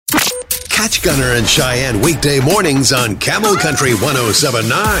Catch Gunner and Cheyenne weekday mornings on Camel Country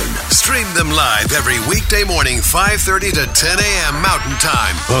 107.9. Stream them live every weekday morning, 5:30 to 10 a.m. Mountain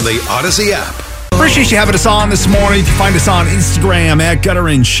Time on the Odyssey app. Appreciate you having us on this morning. You can find us on Instagram at Gunner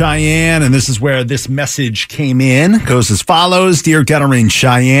and Cheyenne. And this is where this message came in. It goes as follows. Dear Gunner and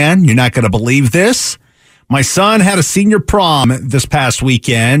Cheyenne, you're not going to believe this. My son had a senior prom this past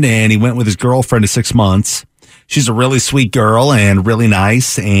weekend, and he went with his girlfriend of 6 months. She's a really sweet girl and really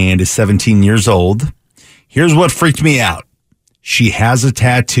nice and is 17 years old. Here's what freaked me out. She has a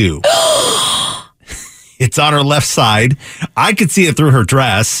tattoo. It's on her left side. I could see it through her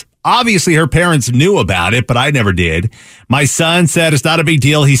dress. Obviously, her parents knew about it, but I never did. My son said it's not a big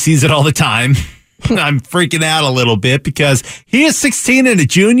deal. He sees it all the time. I'm freaking out a little bit because he is 16 and a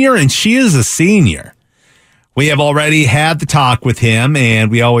junior, and she is a senior. We have already had the talk with him,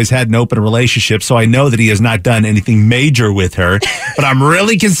 and we always had an open relationship, so I know that he has not done anything major with her. But I'm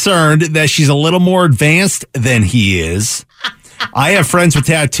really concerned that she's a little more advanced than he is. I have friends with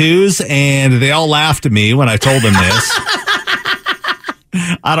tattoos, and they all laughed at me when I told them this.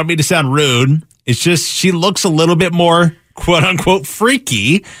 I don't mean to sound rude. It's just she looks a little bit more, quote unquote,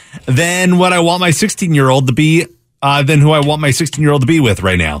 freaky than what I want my 16-year-old to be, than who I want my 16-year-old to be with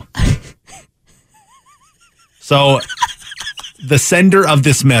right now. So the sender of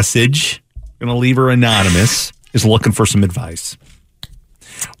this message, I'm going to leave her anonymous, is looking for some advice.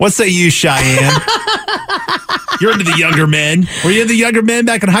 What say you, Cheyenne? You're into the younger men. Were you into the younger men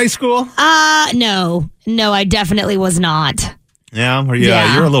back in high school? No, I definitely was not. Yeah,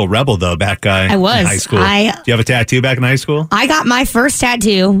 you're a little rebel, though, back I was. in high school. Do you have a tattoo back in high school? I got my first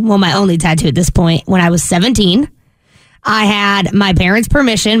tattoo, well, my only tattoo at this point, when I was 17. I had my parents'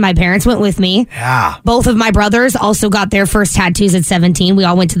 permission. My parents went with me. Yeah. Both of my brothers also got their first tattoos at 17. We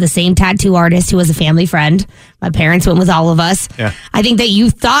all went to the same tattoo artist who was a family friend. My parents went with all of us. Yeah. I think that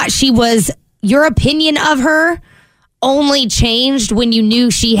you thought your opinion of her only changed when you knew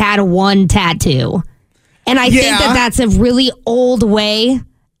she had one tattoo. And I think that that's a really old way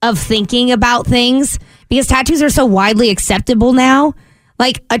of thinking about things because tattoos are so widely acceptable now.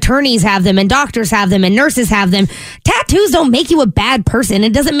 Like attorneys have them and doctors have them and nurses have them. Tattoos don't make you a bad person.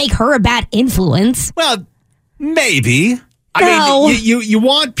 It doesn't make her a bad influence. Well, maybe. No. I mean, you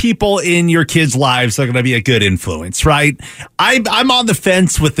want people in your kids' lives that are going to be a good influence, right? I'm on the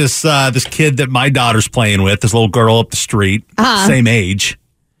fence with this kid that my daughter's playing with, this little girl up the street, same age.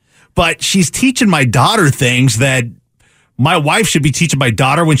 But she's teaching my daughter things that my wife should be teaching my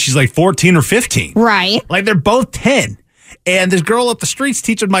daughter when she's like 14 or 15. Right. Like they're both 10. And this girl up the street's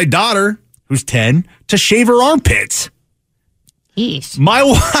teaching my daughter, who's 10, to shave her armpits. Yeesh. My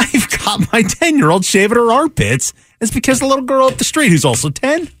wife got my 10-year-old shaving her armpits. It's because the little girl up the street, who's also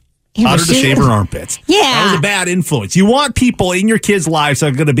 10, taught her to shave her armpits. Yeah. That was a bad influence. You want people in your kids' lives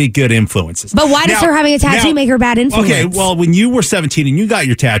that are going to be good influences. But why does her having a tattoo make her a bad influence? Okay, well, when you were 17 and you got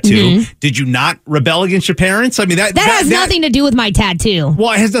your tattoo, did you not rebel against your parents? I mean, that has nothing to do with my tattoo.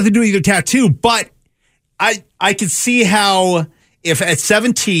 Well, it has nothing to do with your tattoo, but I could see how if at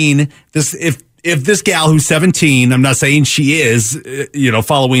 17, if this gal who's 17, I'm not saying she is,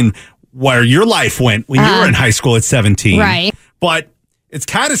 following where your life went when you were in high school at 17. Right. But it's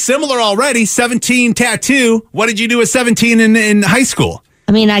kind of similar already. 17 tattoo. What did you do at 17 in high school?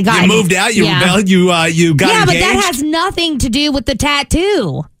 I mean, you moved out, you rebelled, you got engaged. Yeah, but that has nothing to do with the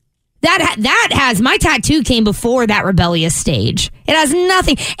tattoo. My tattoo came before that rebellious stage. It has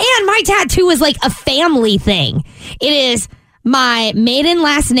nothing. And my tattoo is like a family thing. It is my maiden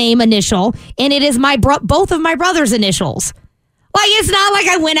last name initial, and it is both of my brother's initials. Like, it's not like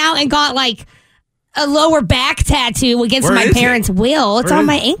I went out and got like a lower back tattoo against my parents' will. It's on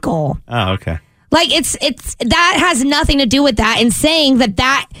my ankle. Oh, okay. Like, it's that has nothing to do with that. And saying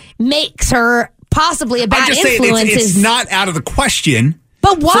that makes her possibly a bad influence it's not out of the question.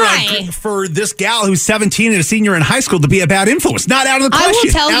 But why? For this gal who's 17 and a senior in high school to be a bad influence. Not out of the question. I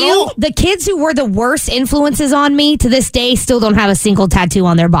will tell you, the kids who were the worst influences on me to this day still don't have a single tattoo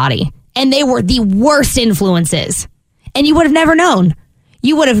on their body. And they were the worst influences. And you would have never known.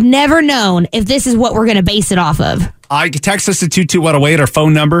 You would have never known if this is what we're going to base it off of. Text us at 22108, our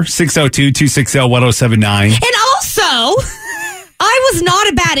phone number, 602-260-1079. And also, I was not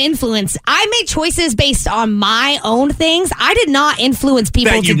a bad influence. I made choices based on my own things. I did not influence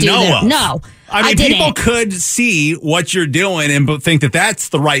people to do that. No, I mean, people could see what you're doing and think that that's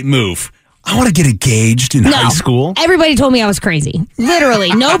the right move. I want to get engaged in high school. Everybody told me I was crazy.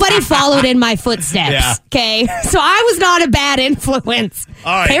 Literally. Nobody followed in my footsteps. Yeah. Okay. So I was not a bad influence.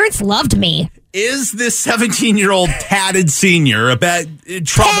 All right. Parents loved me. Is this 17-year-old tatted senior a bad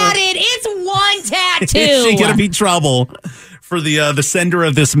trouble? Tatted. It's one tattoo. Is she going to be trouble for the sender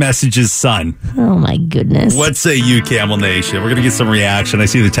of this message's son. Oh, my goodness. What say you, Camel Nation? We're going to get some reaction. I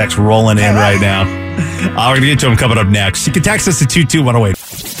see the text rolling in right now. We're going to get to them coming up next. You can text us at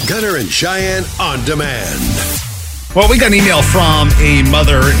 22108. Gunner and Cheyenne on demand. Well, we got an email from a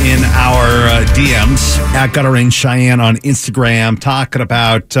mother in our DMs at Gunner and Cheyenne on Instagram talking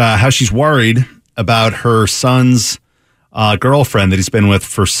about how she's worried about her son's girlfriend that he's been with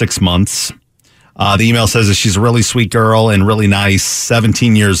for 6 months. The email says that she's a really sweet girl and really nice,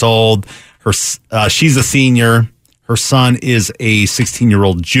 17 years old. She's a senior. Her son is a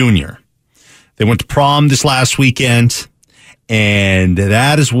 16-year-old junior. They went to prom this last weekend, and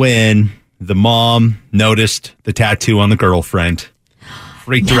that is when the mom noticed the tattoo on the girlfriend.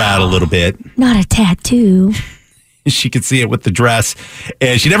 Freaked her out a little bit. Not a tattoo. She could see it with the dress,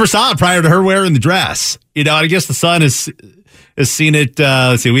 and she never saw it prior to her wearing the dress. You know, I guess the son has seen it.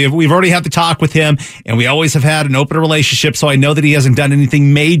 We've already had the talk with him, and we always have had an open relationship, so I know that he hasn't done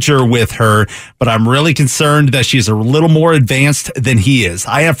anything major with her, but I'm really concerned that she's a little more advanced than he is.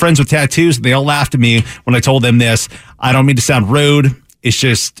 I have friends with tattoos, and they all laughed at me when I told them this. I don't mean to sound rude. It's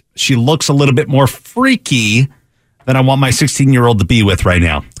just she looks a little bit more freaky than I want my 16-year-old to be with right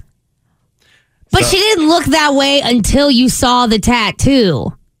now. But she didn't look that way until you saw the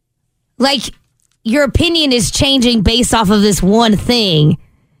tattoo. Like, your opinion is changing based off of this one thing.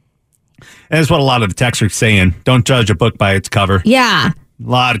 And that's what a lot of the texts are saying. Don't judge a book by its cover. Yeah. A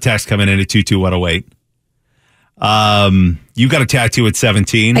lot of texts coming in at 22108. You got a tattoo at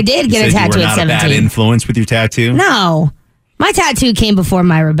 17. I did get a tattoo at 17. You were not a bad influence with your tattoo? No. My tattoo came before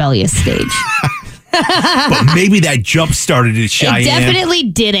my rebellious stage. But maybe that jump started at Cheyenne. It definitely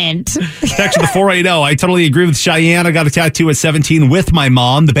didn't. Text to the 480. I totally agree with Cheyenne. I got a tattoo at 17 with my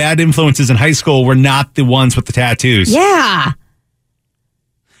mom. The bad influences in high school were not the ones with the tattoos. Yeah.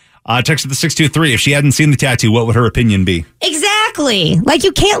 Text to the 623. If she hadn't seen the tattoo, what would her opinion be? Exactly. Like,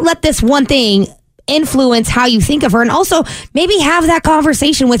 you can't let this one thing influence how you think of her, and also maybe have that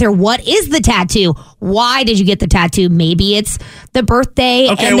conversation with her. What is the tattoo? Why did you get the tattoo? Maybe it's the birthday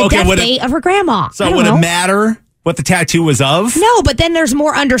and the death date of her grandma. So would it matter what the tattoo was of? No, but then there's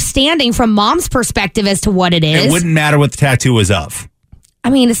more understanding from mom's perspective as to what it is. It wouldn't matter what the tattoo was of.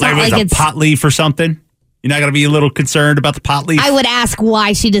 I mean, it's not like it's a pot leaf or something. You're not going to be a little concerned about the pot leaf? I would ask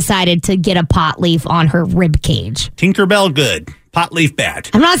why she decided to get a pot leaf on her rib cage. Tinkerbell, good. Pot leaf, bad.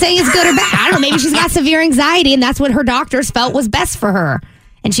 I'm not saying it's good or bad. I don't know. Maybe she's got severe anxiety, and that's what her doctors felt was best for her.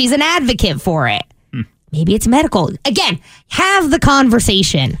 And she's an advocate for it. Maybe it's medical. Again, have the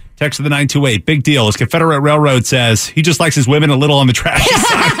conversation. Text to the 928. Big deal. As Confederate Railroad says, he just likes his women a little on the trashy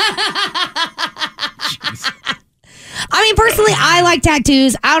side. I mean, personally, I like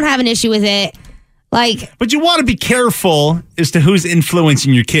tattoos. I don't have an issue with it. But you want to be careful as to who's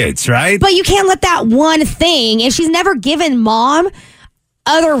influencing your kids, right? But you can't let that one thing, if she's never given mom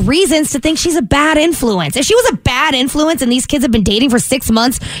other reasons to think she's a bad influence. If she was a bad influence and these kids have been dating for 6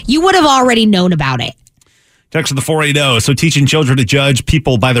 months, you would have already known about it. Text to the 480. So teaching children to judge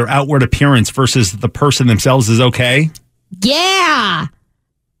people by their outward appearance versus the person themselves is okay? Yeah.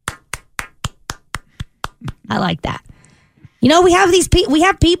 I like that. You know, we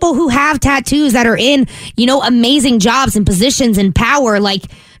have people who have tattoos that are in, amazing jobs and positions and power, like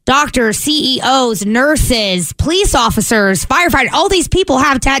doctors, CEOs, nurses, police officers, firefighters. All these people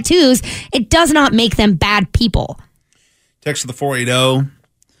have tattoos. It does not make them bad people. Text to the 480.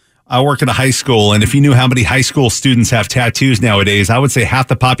 I work at a high school, and if you knew how many high school students have tattoos nowadays, I would say half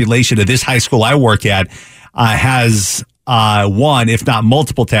the population of this high school I work at has one, if not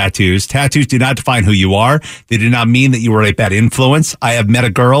multiple tattoos. Tattoos do not define who you are. They do not mean that you are a bad influence. I have met a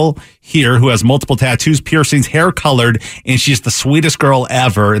girl here who has multiple tattoos, piercings, hair colored, and she's the sweetest girl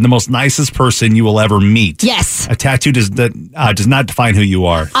ever and the most nicest person you will ever meet. Yes. A tattoo does not define who you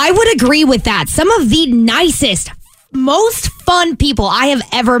are. I would agree with that. Some of the nicest, most fun people I have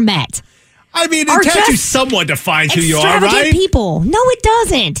ever met. I mean, a tattoo somewhat defines who you are, right? Extravagant people. No, it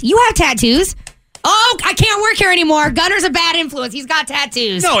doesn't. You have tattoos. Oh, I can't work here anymore. Gunner's a bad influence. He's got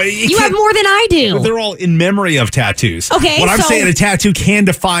tattoos. No, you have more than I do. They're all in memory of tattoos. Okay, what I'm saying, a tattoo can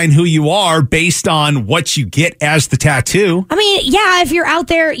define who you are based on what you get as the tattoo. I mean, yeah, if you're out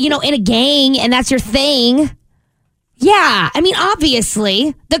there, in a gang and that's your thing. Yeah, I mean,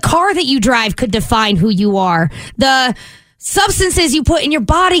 obviously, the car that you drive could define who you are. The substances you put in your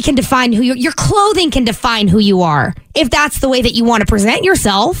body can define who your clothing can define who you are, if that's the way that you want to present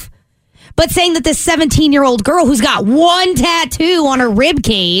yourself. But saying that this 17-year-old girl who's got one tattoo on her rib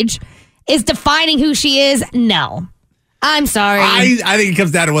cage is defining who she is, no. I'm sorry. I think it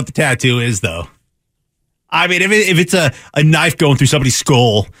comes down to what the tattoo is, though. I mean, if it's a knife going through somebody's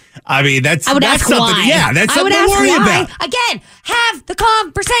skull, I mean, that's something. Why. Yeah, that's something to worry about. Again, have the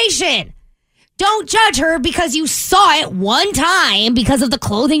conversation. Don't judge her because you saw it one time because of the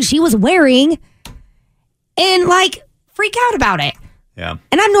clothing she was wearing and, like, freak out about it. Yeah.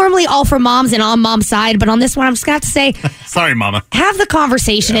 And I'm normally all for moms and on mom's side, but on this one, I'm just going to have to say, sorry, mama. Have the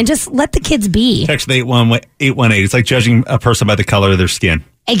conversation and just let the kids be. Text 818. It's like judging a person by the color of their skin.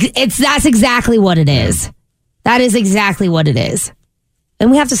 That's exactly what it is. That is exactly what it is.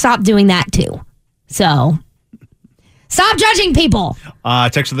 And we have to stop doing that too. So, stop judging people.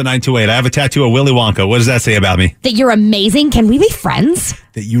 Text to the 928. I have a tattoo of Willy Wonka. What does that say about me? That you're amazing. Can we be friends?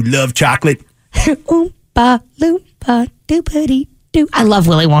 That you love chocolate. Oompa loompa doopity doo. I love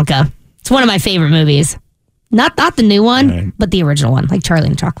Willy Wonka. It's one of my favorite movies. Not the new one, right, but the original one, like Charlie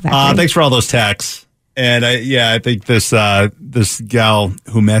and the Chocolate Factory. Thanks for all those texts. And I think this gal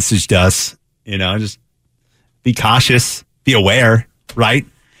who messaged us, just be cautious, be aware, right?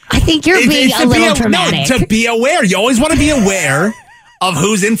 I think you're being a little dramatic. No, to be aware. You always want to be aware of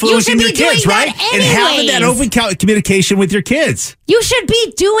who's influencing your kids, right? And having that open communication with your kids. You should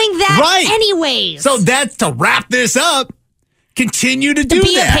be doing that anyways. So that's to wrap this up. Continue to do that.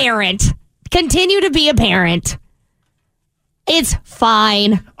 Be a parent. Continue to be a parent. It's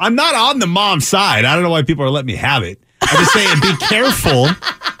fine. I'm not on the mom side. I don't know why people are letting me have it. I'm just saying be careful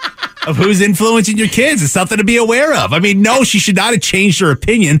of who's influencing your kids. It's something to be aware of. I mean, no, she should not have changed her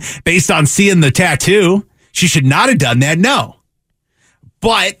opinion based on seeing the tattoo. She should not have done that, no.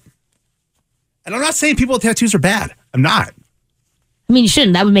 But, and I'm not saying people with tattoos are bad. I'm not. I mean, you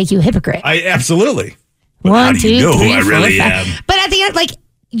shouldn't. That would make you a hypocrite. Absolutely. But 1, 2, 3, 4, 5. I really am? But at the end, like,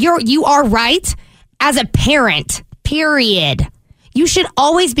 you are right. As a parent, period. You should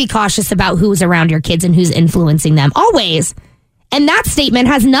always be cautious about who's around your kids and who's influencing them. Always. And that statement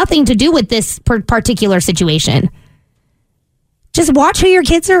has nothing to do with this particular situation. Just watch who your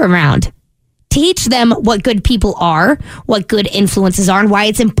kids are around. Teach them what good people are, what good influences are, and why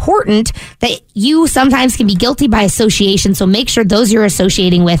it's important that you sometimes can be guilty by association. So make sure those you're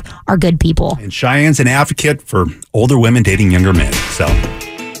associating with are good people. And Cheyenne's an advocate for older women dating younger men. So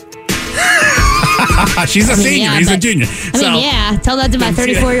she's a senior. He's a junior. Tell that to my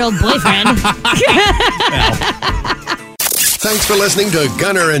 34-year-old boyfriend. Thanks for listening to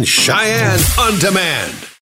Gunner and Cheyenne on Demand.